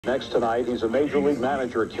Next tonight, he's a major league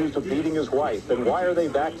manager accused of beating his wife. Then why are they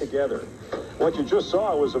back together? What you just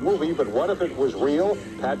saw was a movie, but what if it was real?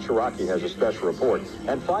 Pat Cherokee has a special report.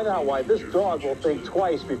 And find out why this dog will think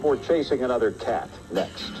twice before chasing another cat.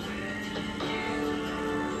 Next.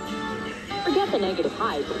 Forget the negative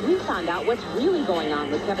hype. We found out what's really going on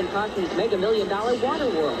with Kevin Costner's Mega $1 Million Water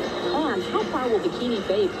World. And how far will bikini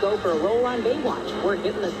babes go for a roll on Baywatch? We're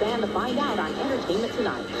hitting the sand to find out on Entertainment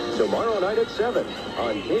Tonight. Tomorrow night at 7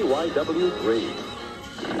 on KYW-TV.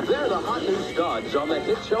 They're the hot new studs on the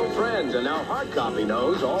hit show Friends, and now Hard Copy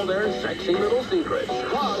knows all their sexy little secrets.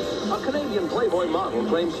 Plus, a Canadian Playboy model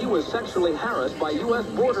claims she was sexually harassed by U.S.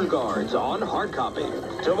 border guards on Hard Copy.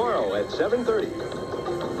 Tomorrow at 7:30.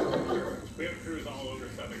 We have crews all over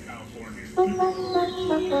Southern California.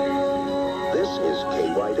 This is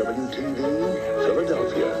KYW-TV,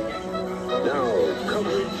 Philadelphia. Now,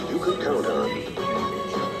 coverage you can count on.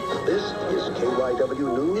 This is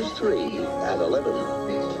KYW News 3 at 11.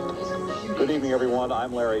 Good evening, everyone.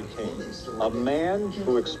 I'm Larry Kane. A man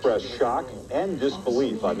who expressed shock and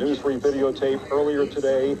disbelief on News 3 videotape earlier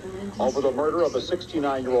today over the murder of a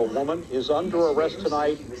 69-year-old woman is under arrest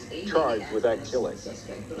tonight, charged with that killing.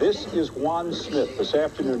 This is Juan Smith this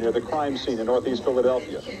afternoon near the crime scene in Northeast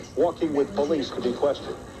Philadelphia, walking with police to be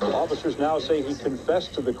questioned. Officers now say he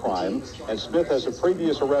confessed to the crime, and Smith has a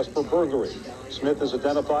previous arrest for burglary. Smith is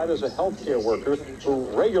identified as a healthcare worker who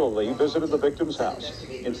regularly visited the victim's house.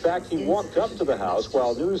 In fact, he walked up to the house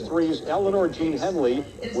while News 3's Eleanor Jean Henley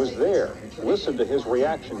was there. Listen to his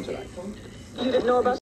reaction tonight. You didn't know about